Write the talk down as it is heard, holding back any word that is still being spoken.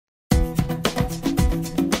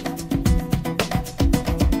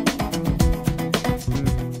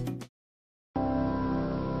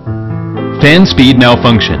Fan speed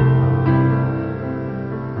malfunction.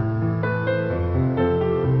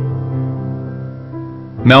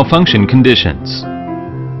 Malfunction conditions.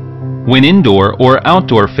 When indoor or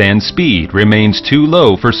outdoor fan speed remains too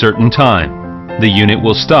low for certain time, the unit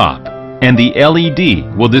will stop and the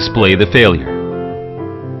LED will display the failure.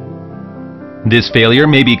 This failure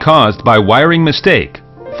may be caused by wiring mistake,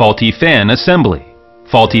 faulty fan assembly,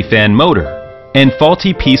 faulty fan motor, and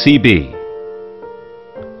faulty PCB.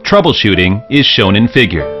 Troubleshooting is shown in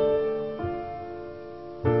figure.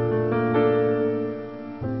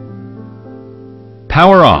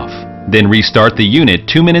 Power off, then restart the unit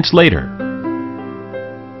 2 minutes later.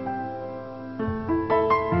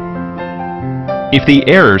 If the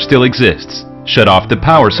error still exists, shut off the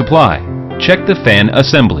power supply. Check the fan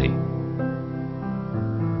assembly.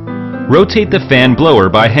 Rotate the fan blower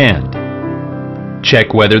by hand.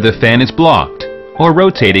 Check whether the fan is blocked or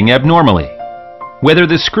rotating abnormally, whether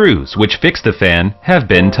the screws which fix the fan have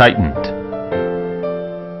been tightened.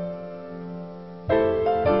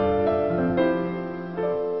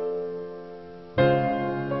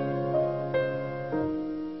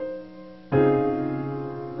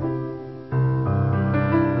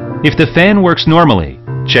 If the fan works normally,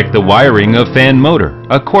 check the wiring of fan motor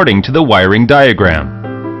according to the wiring diagram.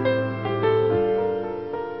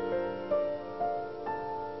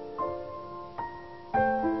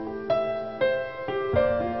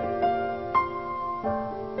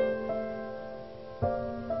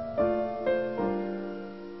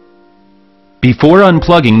 Before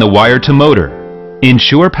unplugging the wire to motor,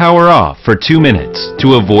 ensure power off for 2 minutes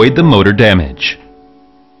to avoid the motor damage.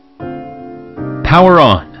 Power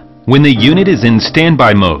on. When the unit is in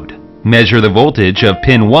standby mode, measure the voltage of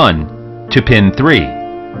pin 1 to pin 3,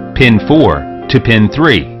 pin 4 to pin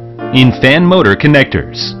 3 in fan motor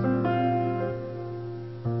connectors.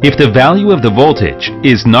 If the value of the voltage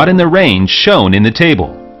is not in the range shown in the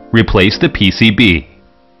table, replace the PCB.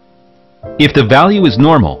 If the value is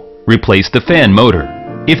normal, replace the fan motor.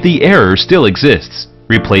 If the error still exists,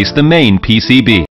 replace the main PCB.